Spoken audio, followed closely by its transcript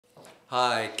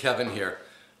Hi, Kevin here.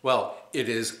 Well, it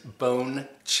is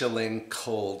bone-chilling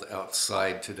cold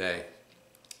outside today.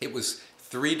 It was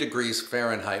 3 degrees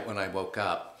Fahrenheit when I woke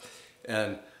up,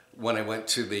 and when I went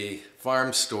to the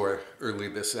farm store early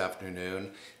this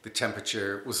afternoon, the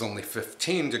temperature was only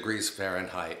 15 degrees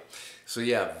Fahrenheit. So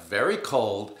yeah, very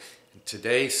cold.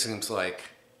 Today seems like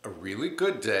a really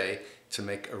good day to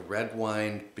make a red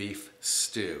wine beef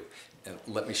stew. And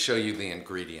let me show you the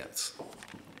ingredients.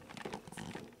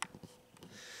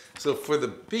 So for the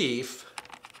beef,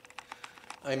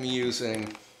 I'm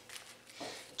using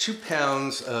 2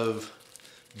 pounds of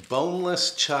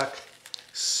boneless chuck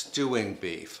stewing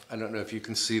beef. I don't know if you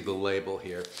can see the label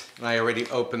here. And I already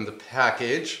opened the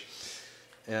package.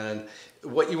 And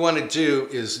what you want to do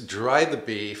is dry the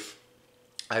beef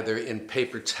either in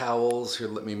paper towels. Here,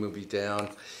 let me move you down.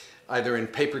 Either in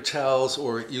paper towels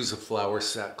or use a flour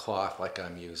sackcloth like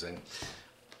I'm using.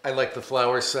 I like the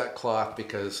flour sackcloth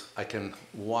because I can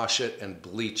wash it and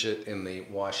bleach it in the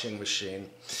washing machine.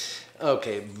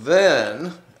 Okay,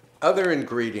 then other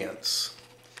ingredients.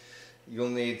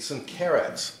 You'll need some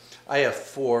carrots. I have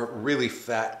 4 really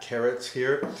fat carrots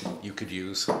here. You could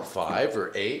use 5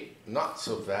 or 8 not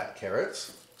so fat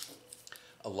carrots.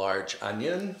 A large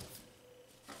onion.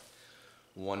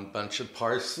 1 bunch of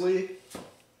parsley.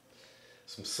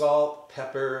 Some salt,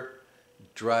 pepper,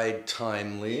 dried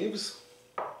thyme leaves.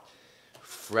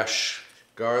 Fresh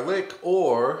garlic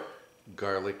or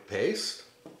garlic paste,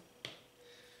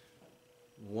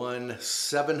 1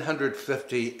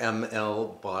 750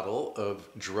 ml bottle of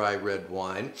dry red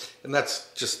wine, and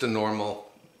that's just a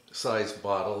normal size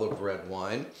bottle of red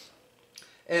wine.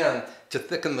 And to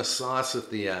thicken the sauce at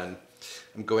the end,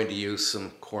 I'm going to use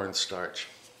some cornstarch.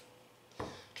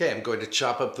 Okay, I'm going to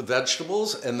chop up the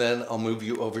vegetables and then I'll move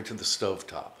you over to the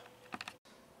stovetop.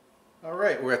 All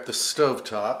right, we're at the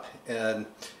stovetop and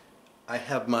I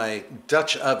have my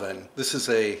Dutch oven. This is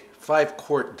a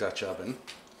 5-quart Dutch oven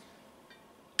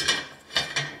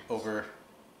over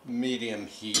medium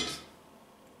heat.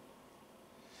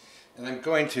 And I'm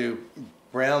going to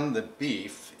brown the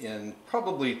beef in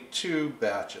probably 2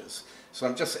 batches. So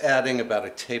I'm just adding about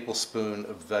a tablespoon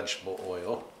of vegetable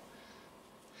oil.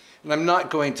 And I'm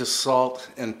not going to salt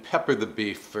and pepper the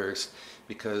beef first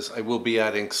because I will be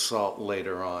adding salt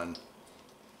later on.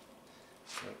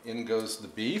 So in goes the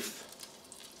beef.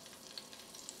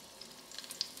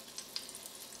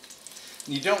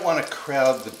 You don't want to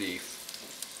crowd the beef.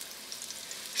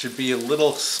 Should be a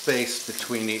little space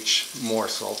between each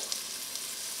morsel.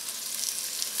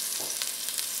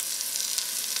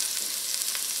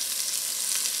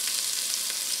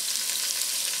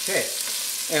 Okay,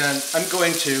 and I'm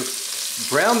going to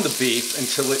brown the beef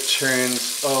until it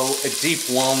turns, a deep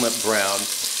walnut brown.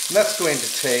 And that's going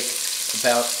to take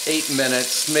about 8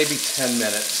 minutes, maybe 10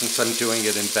 minutes, since I'm doing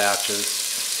it in batches.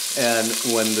 And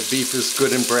when the beef is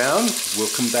good and brown,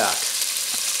 we'll come back.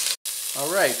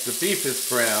 All right, the beef is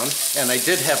brown, and I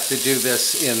did have to do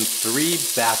this in 3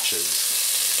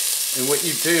 batches. And what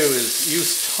you do is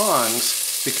use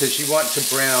tongs because you want to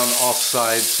brown all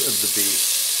sides of the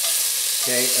beef.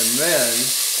 Okay, and then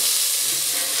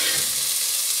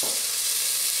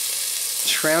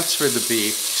transfer the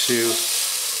beef to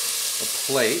a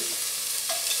plate.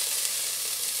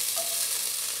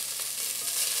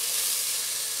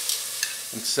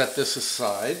 And set this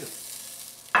aside.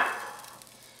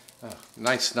 Oh,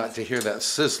 nice not to hear that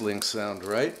sizzling sound,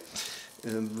 right?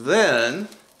 And then,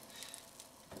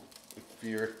 if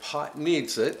your pot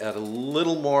needs it, add a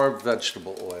little more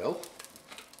vegetable oil.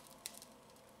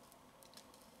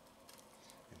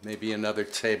 Maybe another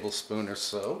tablespoon or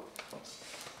so.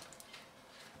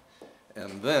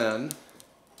 And then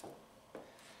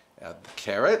add the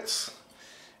carrots.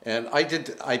 And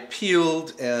I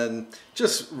peeled and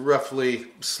just roughly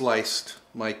sliced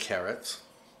my carrots.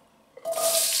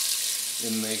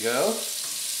 In they go.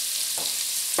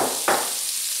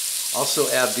 Also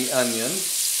add the onion,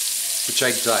 which I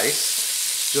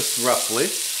diced, just roughly.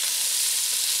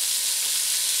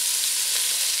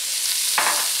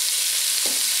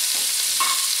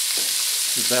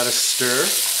 Give that a stir.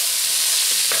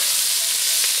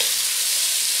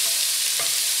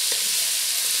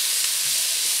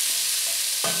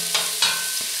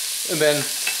 And then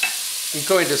I'm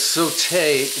going to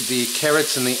saute the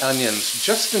carrots and the onions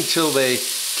just until they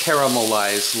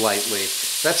caramelize lightly.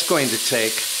 That's going to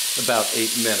take about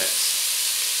 8 minutes.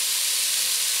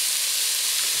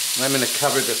 And I'm going to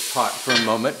cover this pot for a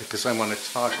moment because I want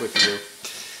to talk with you.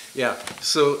 Yeah,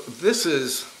 so this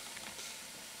is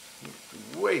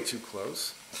way too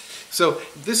close. So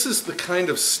this is the kind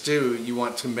of stew you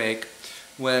want to make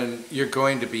when you're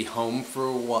going to be home for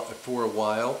a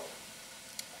while.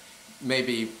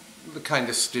 maybe the kind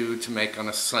of stew to make on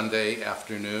a Sunday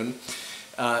afternoon,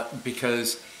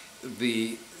 because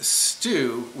the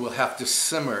stew will have to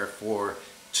simmer for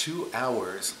 2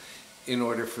 hours in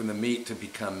order for the meat to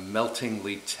become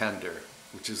meltingly tender,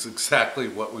 which is exactly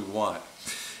what we want.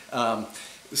 And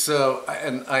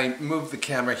I moved the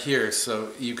camera here so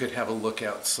you could have a look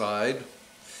outside.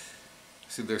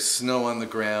 See, there's snow on the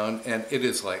ground, and it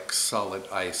is like solid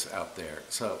ice out there.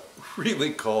 So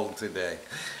really cold today.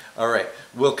 All right,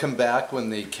 we'll come back when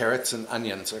the carrots and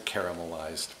onions are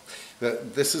caramelized.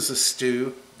 This is a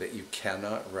stew that you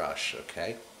cannot rush,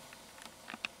 okay?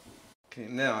 Okay,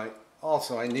 now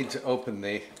I need to open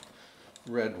the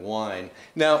red wine.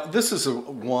 Now, this is a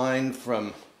wine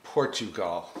from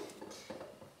Portugal.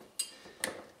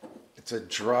 It's a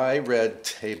dry red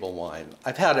table wine.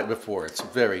 I've had it before. It's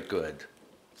very good.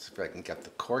 Let's see if I can get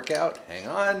the cork out. Hang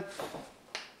on.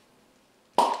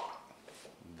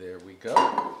 There we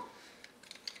go.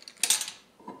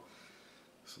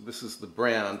 So this is the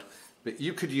brand, but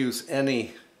you could use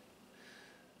any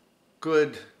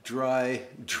good, dry,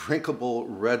 drinkable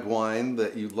red wine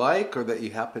that you like or that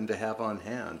you happen to have on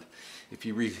hand. If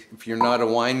you're not a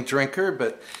wine drinker,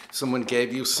 but someone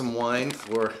gave you some wine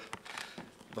for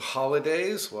the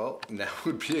holidays, well, now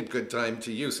would be a good time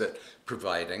to use it,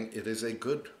 providing it is a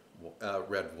good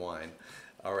red wine.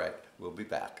 All right, we'll be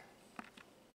back.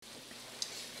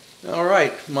 All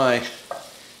right, my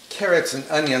carrots and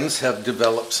onions have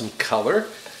developed some color.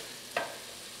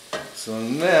 So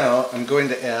now I'm going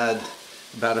to add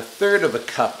about 1/3 of a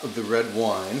cup of the red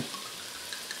wine.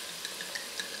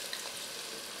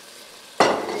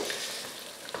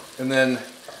 And then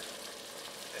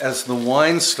as the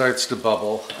wine starts to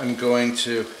bubble, I'm going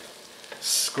to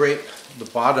scrape the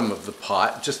bottom of the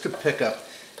pot just to pick up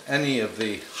any of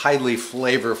the highly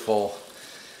flavorful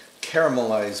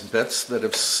caramelized bits that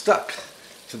have stuck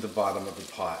to the bottom of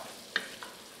the pot.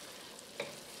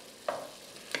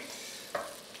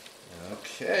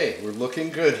 Okay, we're looking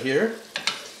good here.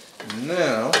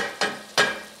 Now,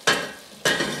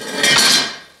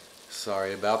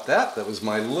 sorry about that, that was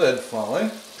my lid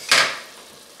falling.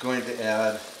 Going to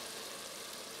add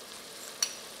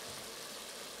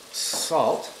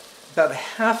salt, about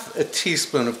 1/2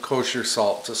 teaspoon of kosher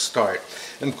salt to start.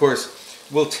 And of course,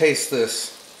 we'll taste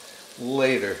this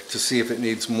later to see if it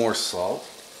needs more salt.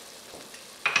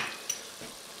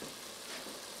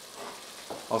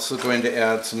 Also going to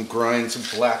add some grinds of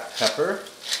black pepper.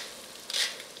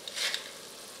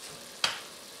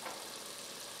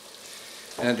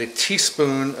 And a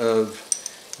teaspoon of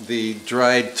the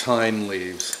dried thyme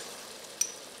leaves.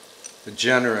 A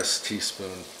generous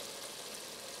teaspoon.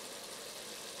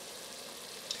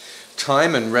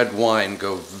 Thyme and red wine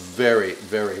go very,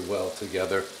 very well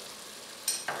together.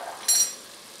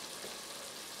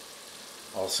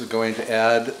 Also going to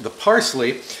add the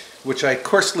parsley, which I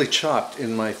coarsely chopped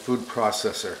in my food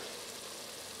processor.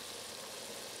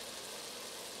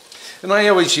 And I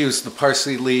always use the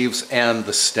parsley leaves and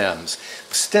the stems.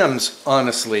 The stems,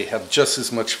 honestly, have just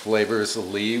as much flavor as the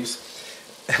leaves,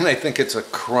 and I think it's a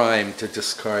crime to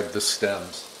discard the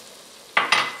stems.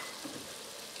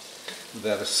 Give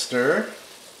that a stir.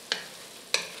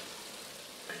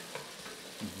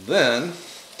 Then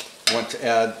I want to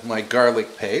add my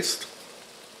garlic paste.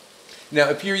 Now,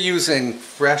 if you're using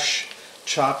fresh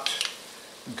chopped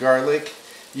garlic,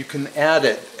 you can add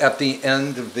it at the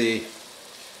end of the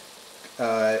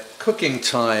cooking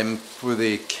time for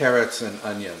the carrots and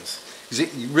onions, because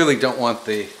you really don't want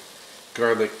the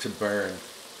garlic to burn.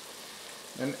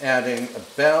 I'm adding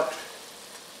about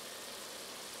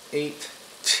 8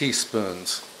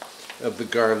 teaspoons of the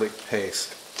garlic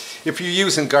paste. If you're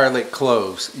using garlic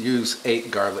cloves, use 8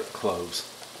 garlic cloves.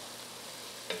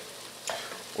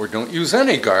 Or don't use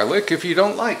any garlic if you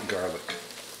don't like garlic.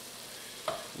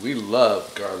 We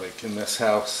love garlic in this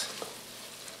house.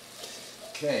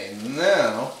 Okay,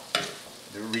 now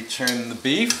to return the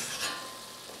beef.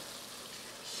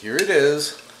 Here it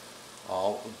is,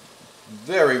 all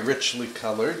very richly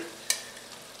colored.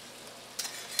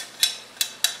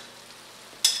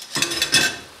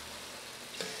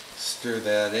 Stir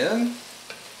that in.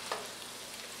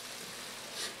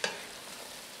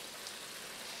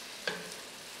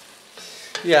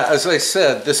 Yeah, as I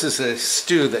said, this is a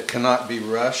stew that cannot be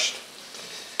rushed.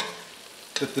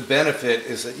 But the benefit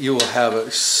is that you will have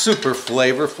a super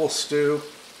flavorful stew,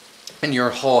 and your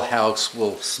whole house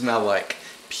will smell like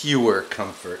pure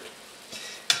comfort.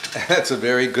 That's a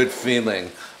very good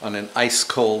feeling on an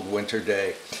ice-cold winter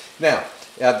day. Now,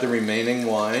 add the remaining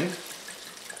wine.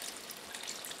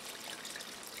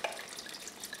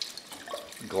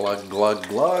 Glug, glug,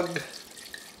 glug.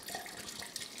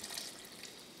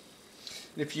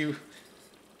 If you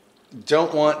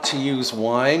don't want to use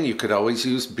wine, you could always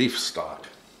use beef stock.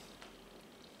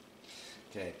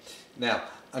 Okay, now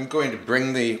I'm going to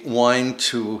bring the wine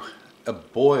to a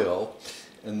boil,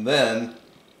 and then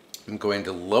I'm going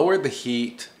to lower the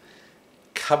heat,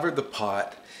 cover the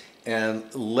pot, and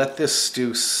let this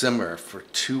stew simmer for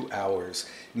 2 hours.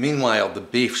 Meanwhile, the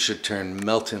beef should turn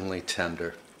meltingly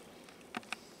tender.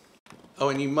 Oh,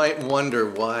 and you might wonder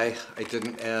why I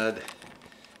didn't add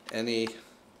any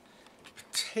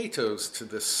potatoes to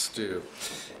this stew.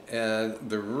 And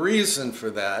the reason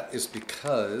for that is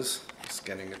because, it's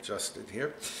getting adjusted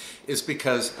here, is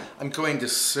because I'm going to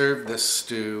serve this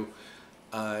stew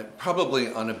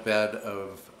probably on a bed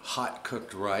of hot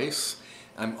cooked rice.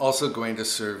 I'm also going to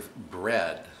serve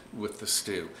bread with the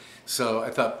stew. So I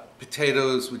thought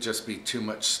potatoes would just be too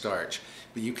much starch,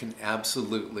 but you can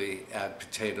absolutely add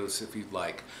potatoes if you'd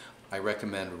like. I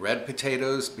recommend red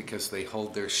potatoes because they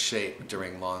hold their shape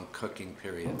during long cooking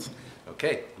periods.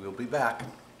 Okay, we'll be back.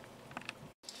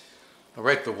 All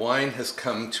right, the wine has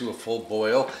come to a full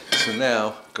boil, so now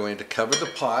I'm going to cover the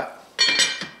pot,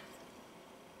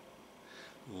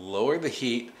 lower the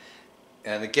heat,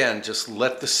 and again, just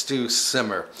let the stew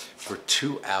simmer for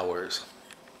 2 hours.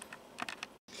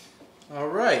 All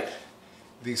right,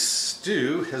 the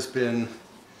stew has been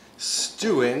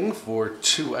stewing for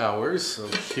 2 hours, so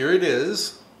here it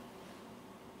is.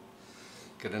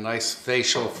 Get a nice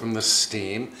facial from the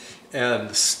steam, and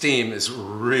the steam is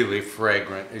really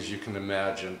fragrant, as you can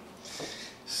imagine.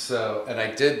 So, and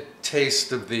I did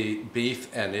taste of the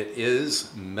beef, and it is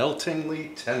meltingly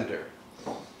tender.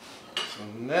 So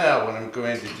now what I'm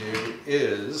going to do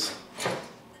is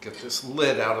get this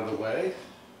lid out of the way.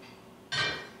 I'm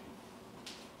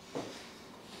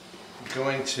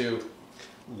going to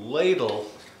ladle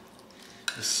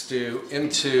the stew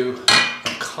into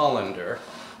a colander.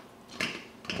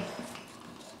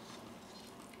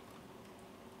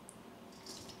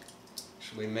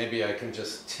 Actually, maybe I can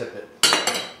just tip it.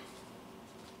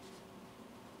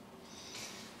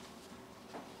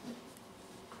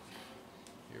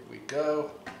 Here we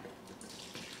go.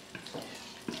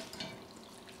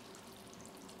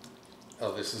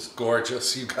 Oh, this is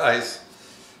gorgeous, you guys.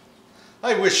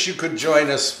 I wish you could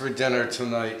join us for dinner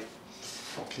tonight.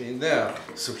 Okay, now,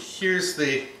 so here's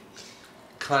the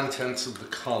contents of the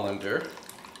colander.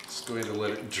 Just going to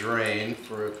let it drain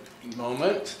for a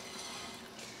moment.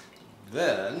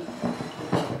 Then,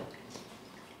 I'm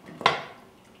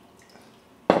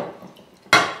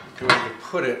going to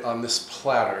put it on this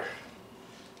platter.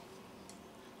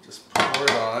 Just pour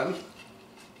it on.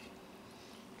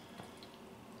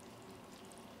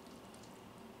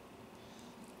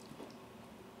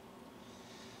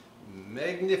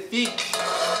 Magnifique!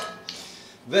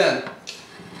 Then,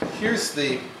 here's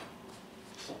the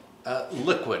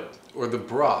liquid, or the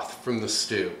broth from the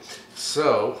stew.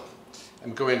 So,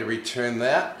 I'm going to return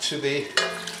that to the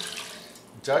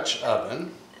Dutch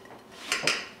oven.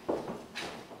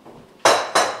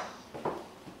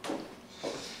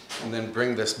 And then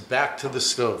bring this back to the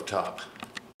stovetop.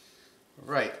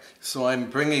 Right, so I'm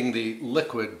bringing the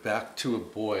liquid back to a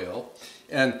boil.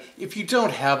 And if you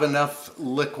don't have enough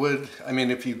liquid, I mean,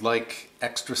 if you'd like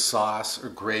extra sauce or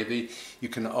gravy, you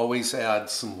can always add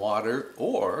some water,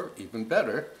 or even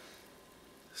better,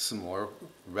 some more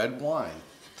red wine.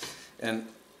 And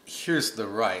here's the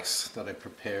rice that I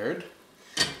prepared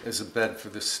as a bed for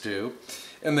the stew.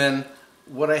 And then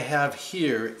what I have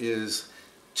here is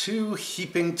 2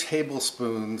 heaping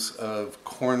tablespoons of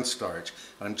cornstarch.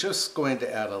 I'm just going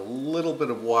to add a little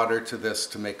bit of water to this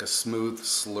to make a smooth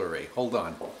slurry. Hold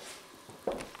on.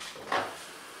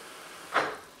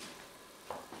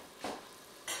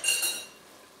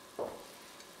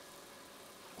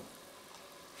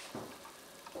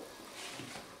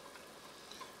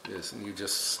 Yes, and you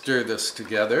just stir this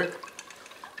together,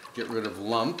 get rid of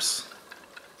lumps.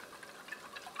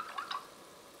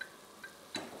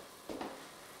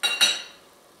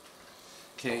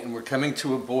 Okay, and we're coming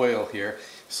to a boil here.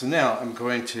 So now I'm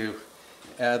going to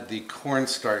add the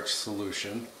cornstarch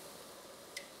solution.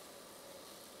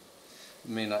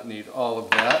 You may not need all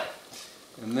of that.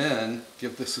 And then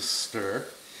give this a stir,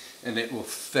 and it will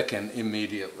thicken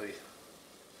immediately.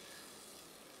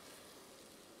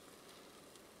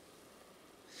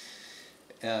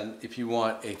 And if you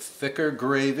want a thicker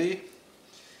gravy,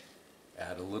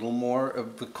 add a little more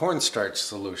of the cornstarch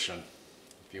solution.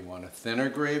 If you want a thinner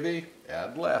gravy,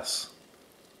 add less.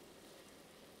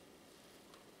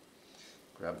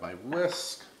 Grab my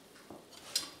whisk.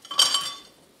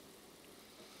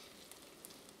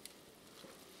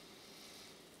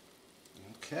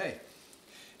 Okay,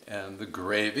 and the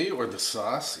gravy or the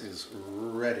sauce is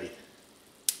ready.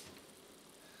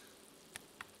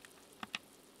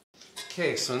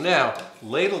 Okay, so now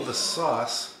ladle the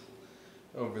sauce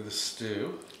over the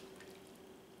stew.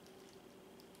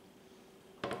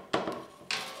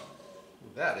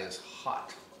 That is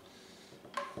hot.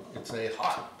 It's a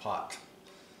hot pot.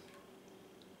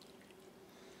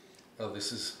 Oh,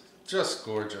 this is just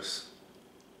gorgeous.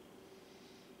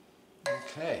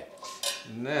 Okay,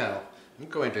 now I'm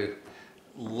going to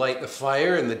light the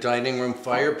fire in the dining room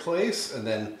fireplace and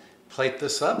then plate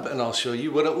this up, and I'll show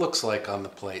you what it looks like on the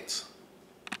plates.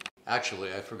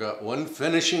 Actually, I forgot one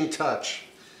finishing touch.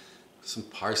 Some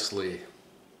parsley.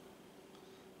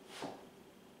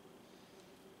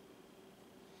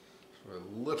 For a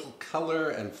little color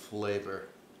and flavor.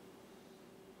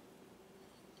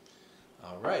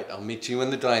 All right, I'll meet you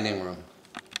in the dining room.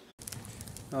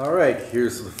 All right,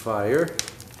 here's the fire.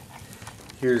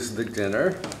 Here's the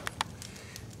dinner.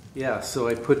 Yeah, so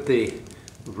I put the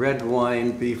red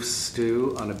wine beef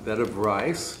stew on a bed of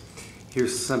rice.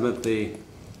 Here's some of the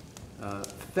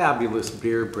fabulous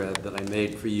beer bread that I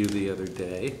made for you the other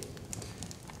day.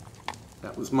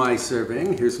 That was my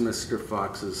serving. Here's Mr.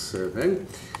 Fox's serving.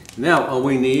 Now all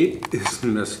we need is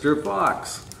Mr.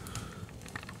 Fox.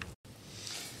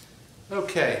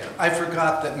 Okay, I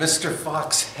forgot that Mr.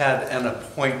 Fox had an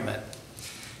appointment,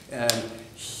 and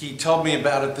he told me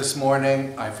about it this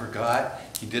morning. I forgot.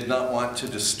 He did not want to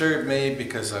disturb me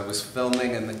because I was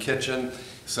filming in the kitchen,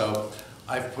 so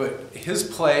I've put his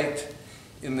plate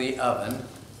in the oven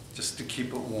just to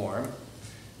keep it warm,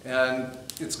 and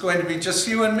it's going to be just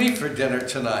you and me for dinner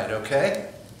tonight, okay?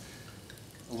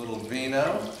 A little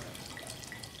vino,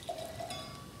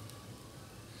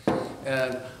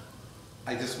 and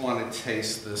I just want to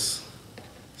taste this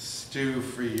stew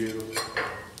for you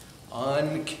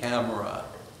on camera.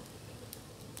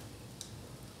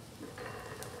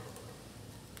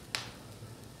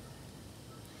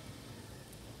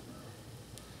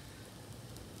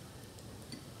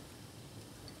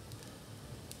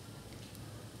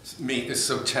 This meat is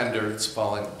so tender, it's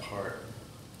falling apart.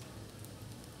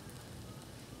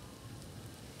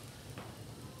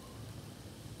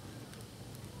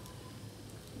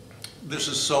 This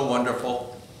is so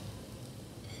wonderful.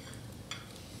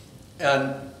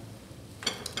 And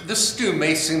this stew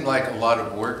may seem like a lot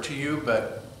of work to you,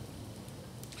 but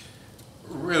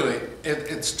really,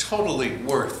 it's totally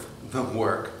worth the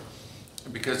work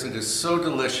because it is so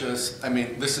delicious. I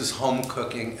mean, this is home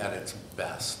cooking at its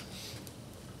best.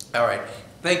 All right,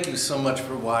 thank you so much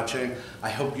for watching. I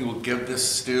hope you will give this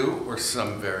stew, or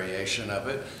some variation of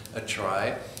it, a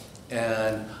try.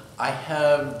 And I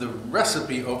have the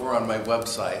recipe over on my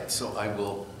website, so I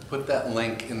will put that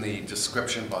link in the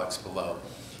description box below.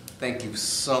 Thank you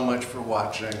so much for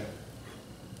watching.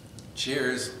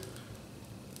 Cheers.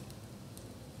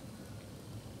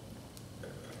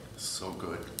 So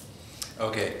good.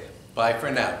 Okay, bye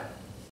for now.